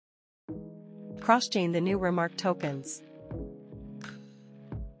cross-chain the new RMRK tokens.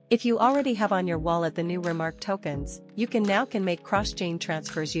 If you already have on your wallet the new RMRK tokens, you can make cross-chain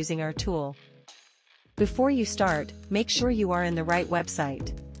transfers using our tool. Before you start, make sure you are in the right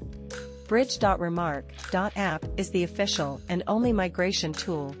website. Bridge.rmrk.app is the official and only migration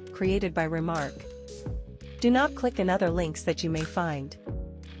tool created by RMRK. Do not click in other links that you may find.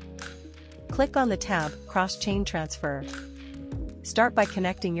 Click on the tab Cross-Chain Transfer. Start by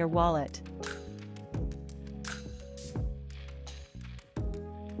connecting your wallet.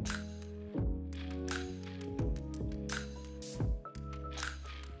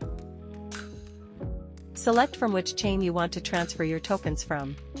 Select from which chain you want to transfer your tokens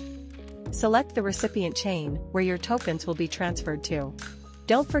from. Select the recipient chain where your tokens will be transferred to.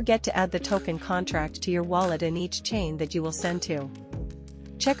 Don't forget to add the token contract to your wallet in each chain that you will send to.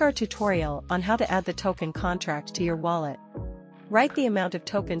 Check our tutorial on how to add the token contract to your wallet. Write the amount of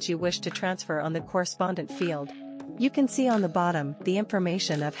tokens you wish to transfer on the correspondent field. You can see on the bottom the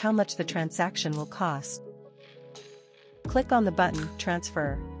information of how much the transaction will cost. Click on the button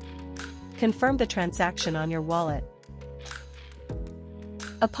Transfer. Confirm the transaction on your wallet.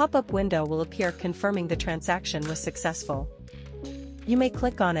 A pop-up window will appear confirming the transaction was successful. You may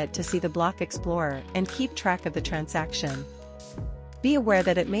click on it to see the block explorer and keep track of the transaction. Be aware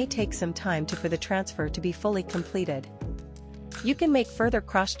that it may take some time for the transfer to be fully completed. You can make further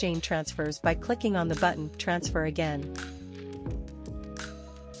cross-chain transfers by clicking on the button Transfer again.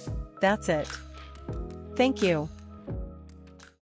 That's it. Thank you.